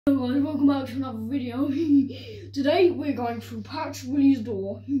Hello guys, welcome back to another video. Today we're going through Patch Willie's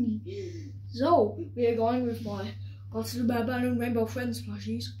door. So, we are going with my Garten, Banban and Rainbow Friends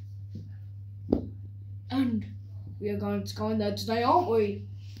plushies. And we are going to go in there today, aren't we?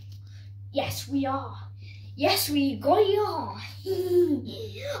 Yes, we are. Yes, we are.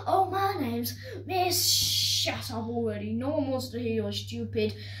 Oh, my name's Miss... Shut up already. No one wants to hear your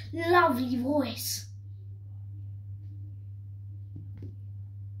stupid, lovely voice.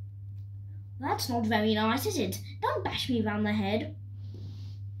 That's not very nice, is it? Don't bash me round the head.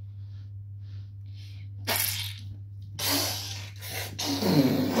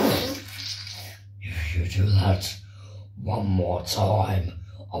 If you do that one more time,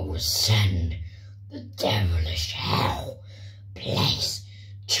 I will send the devilish hell place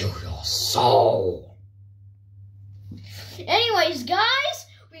to your soul. Anyways, guys,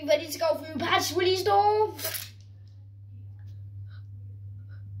 we ready to go through Patch Willie's door?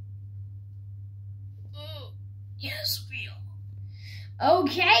 Yes, we are.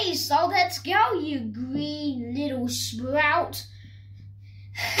 Okay, so let's go, you green little sprout.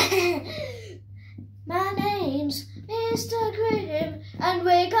 My name's Mr. Grimm, and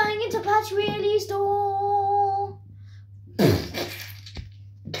we're going into Patch Willie's door.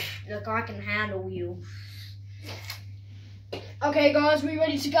 Look, I can handle you. Okay, guys, we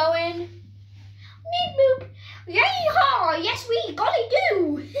ready to go in? Meep boop. Yay-haw! Yes, we golly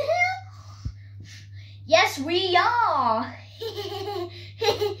do. Yes, we are.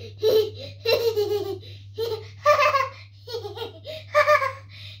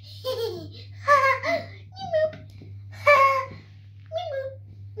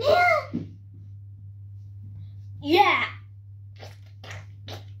 Yeah.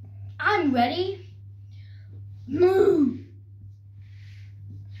 I'm ready. Moo.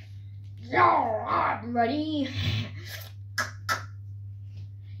 Yeah, I'm ready.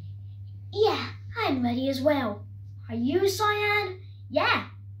 Yeah. I'm ready as well. Are you, Cyan? Yeah,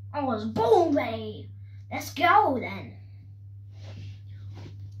 I was born ready. Let's go then.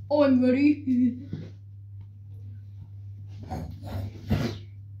 I'm ready.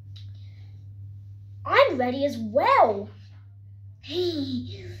 I'm ready as well.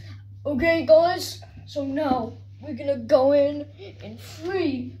 Okay, guys. So now we're gonna go in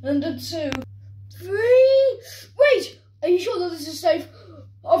 3 and a 2. 3. Wait, are you sure that this is safe?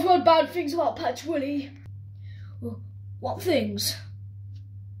 I've heard bad things about Patch Willie. What things?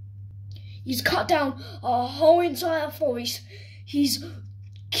 He's cut down a whole entire forest. He's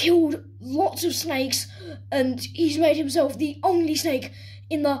killed lots of snakes, and he's made himself the only snake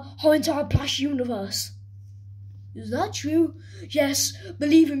in the whole entire Plush universe. Is that true? Yes,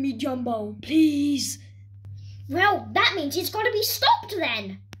 believe in me, Jumbo, please. Well, that means he's got to be stopped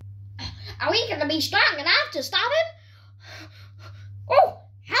then. Are we going to be strong enough to stop him? Oh!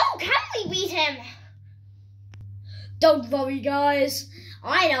 How can we beat him? Don't worry, guys.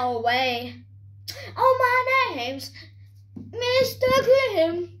 I know a way. Oh, my name's Mr.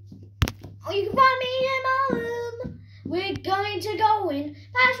 Grimm. Oh, you can find me in my room. We're going to go in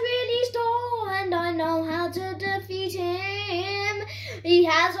Patch Willie's door, and I know how to defeat him. He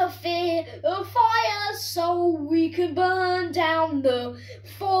has a fear of fire, so we can burn down the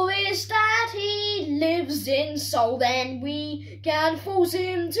forest that he lives in. So then we can force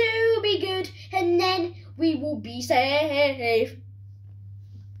him to be good, and then we will be safe.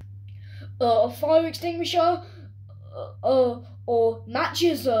 A fire extinguisher, or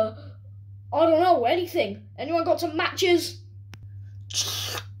matches, I don't know, anything. Anyone got some matches?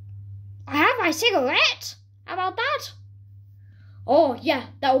 I have my cigarette. How about that? Oh, yeah,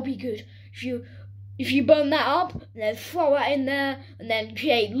 that would be good. If you burn that up, and then throw it in there, and then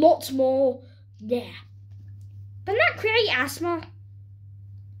create lots more, yeah. Doesn't that create asthma?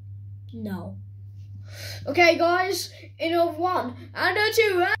 No. Okay, guys, in a 1 and a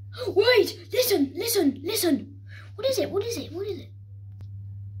 2. Wait, listen. What is it?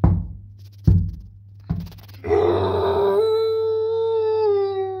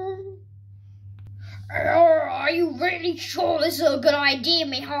 Are you really sure this is a good idea,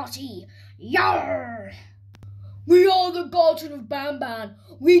 me hearty? Yarr! We are the Garten of Banban.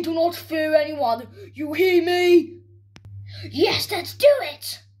 We do not fear anyone. You hear me? Yes, let's do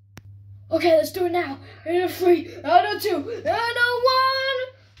it. Okay, let's do it now. In a 3 and a 2 and a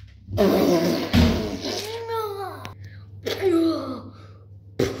 1.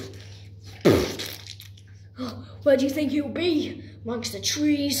 Where do you think he'll be? Amongst the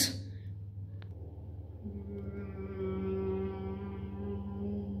trees?